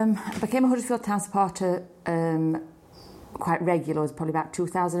I became a Huddersfield Town supporter quite regular. It was probably about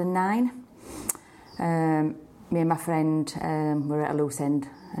 2009. Me and my friend were at a loose end,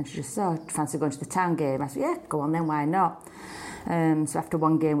 and she just said, "Oh, fancy going to the town game?" I said, "Yeah, go on then, why not?" So after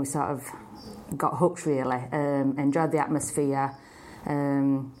one game, we sort of got hooked, really. Enjoyed the atmosphere.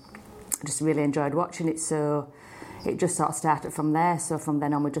 Just really enjoyed watching it. So it just sort of started from there. So from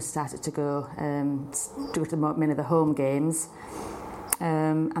then on, we just started to go to many of the home games.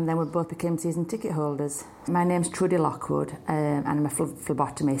 And then we both became season ticket holders. My name's Trudy Lockwood, and I'm a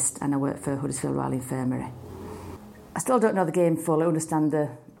phlebotomist, and I work for Huddersfield Royal Infirmary. I still don't know the game fully, understand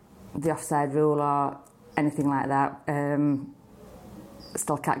the offside rule or anything like that.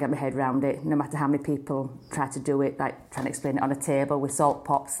 Still can't get my head around it, no matter how many people try to do it, like trying to explain it on a table with salt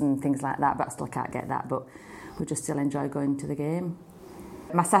pops and things like that, but I still can't get that. But we just still enjoy going to the game.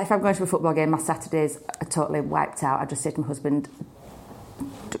 If I'm going to a football game, my Saturdays are totally wiped out. I just say to my husband,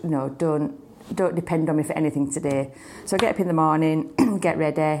 no, don't depend on me for anything today. So I get up in the morning, get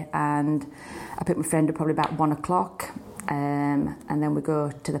ready, and I pick my friend up probably about 1 o'clock, and then we go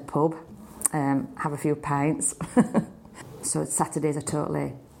to the pub, have a few pints. So Saturdays are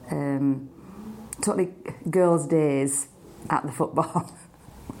totally girls' days at the football.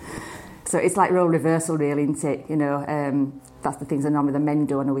 So it's like role reversal, really, isn't it? You know, that's the things that normally the men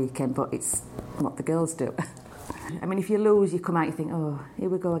do on a weekend, but it's what the girls do. I mean, if you lose, you come out, you think, oh, here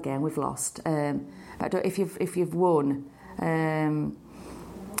we go again, we've lost. But if you've won,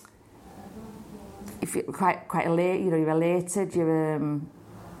 if you're quite elate, you know, you're elated, you're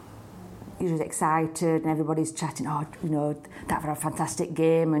just excited, and everybody's chatting. Oh, you know, that was a fantastic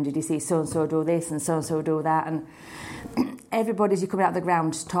game, and did you see so and so do this and so do that? And everybody's, you coming out of the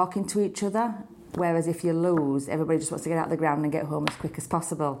ground just talking to each other. Whereas if you lose, everybody just wants to get out of the ground and get home as quick as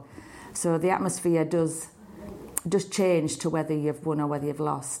possible. So the atmosphere does change to whether you've won or whether you've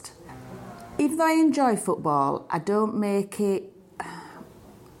lost. Even though I enjoy football, I don't make it...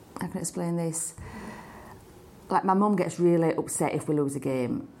 I can explain this. Like, my mum gets really upset if we lose a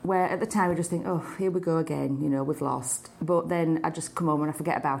game, where at the time we just think, oh, here we go again, you know, we've lost. But then I just come home and I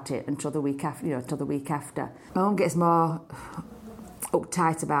forget about it until the week after, My mum gets more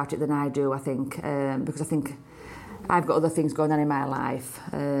uptight about it than I do, I think, because I think I've got other things going on in my life.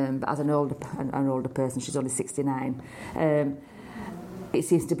 But as an older person, she's only 69, it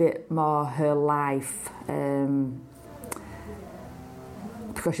seems to be more her life,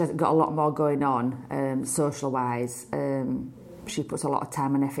 because she hasn't got a lot more going on, social-wise. She puts a lot of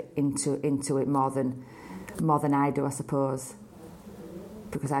time and effort into it more than I do, I suppose,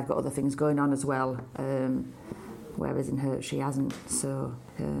 because I've got other things going on as well, whereas in her she hasn't. So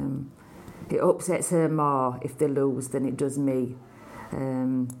it upsets her more if they lose than it does me. I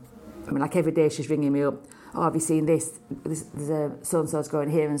mean, like every day she's ringing me up. Oh, have you seen this? There's a so-and-so's going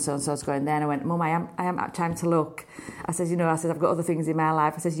here and so-and-so's going there. And I went, Mum, I haven't had time to look. I said, I've got other things in my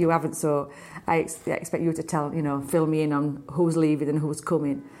life. I said, you haven't, so I expect you to fill me in on who's leaving and who's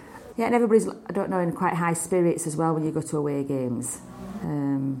coming. Yeah, and everybody's, I don't know, in quite high spirits as well when you go to away games.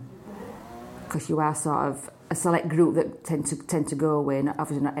 Because you are sort of a select group that tend to go away.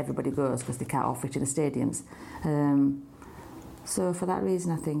 Obviously not everybody goes because they can't all fit in the stadiums. So for that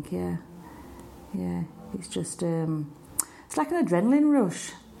reason, I think, yeah. It's just, it's like an adrenaline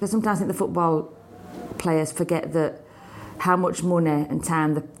rush. Because sometimes I think the football players forget that how much money and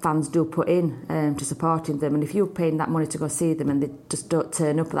time the fans do put in to supporting them. And if you're paying that money to go see them and they just don't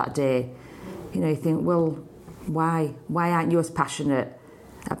turn up that day, you think, well, why aren't you as passionate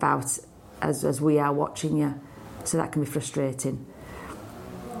about as we are watching you? So that can be frustrating.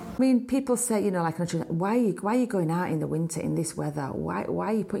 I mean, people say, like, why are you going out in the winter in this weather? Why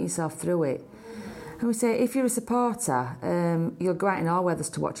are you putting yourself through it? And we say, if you're a supporter, you'll go out in all weathers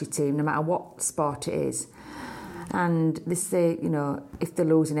to watch your team, no matter what sport it is. And they say, if they're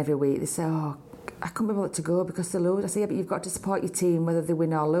losing every week, they say, oh, I couldn't be able to go because they lose. I say, yeah, but you've got to support your team whether they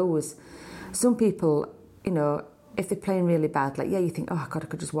win or lose. Some people, if they're playing really bad, like, yeah, you think, oh, God, I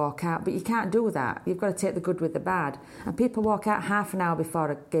could just walk out. But you can't do that. You've got to take the good with the bad. And people walk out half an hour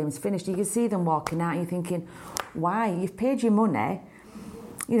before a game's finished. You can see them walking out and you're thinking, why? You've paid your money.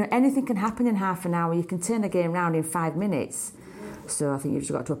 Anything can happen in half an hour. You can turn a game round in 5 minutes. So I think you've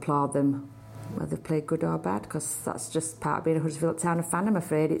just got to applaud them, whether they've played good or bad, because that's just part of being a Huddersfield Town fan, I'm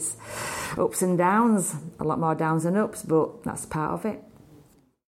afraid. It's ups and downs, a lot more downs than ups, but that's part of it.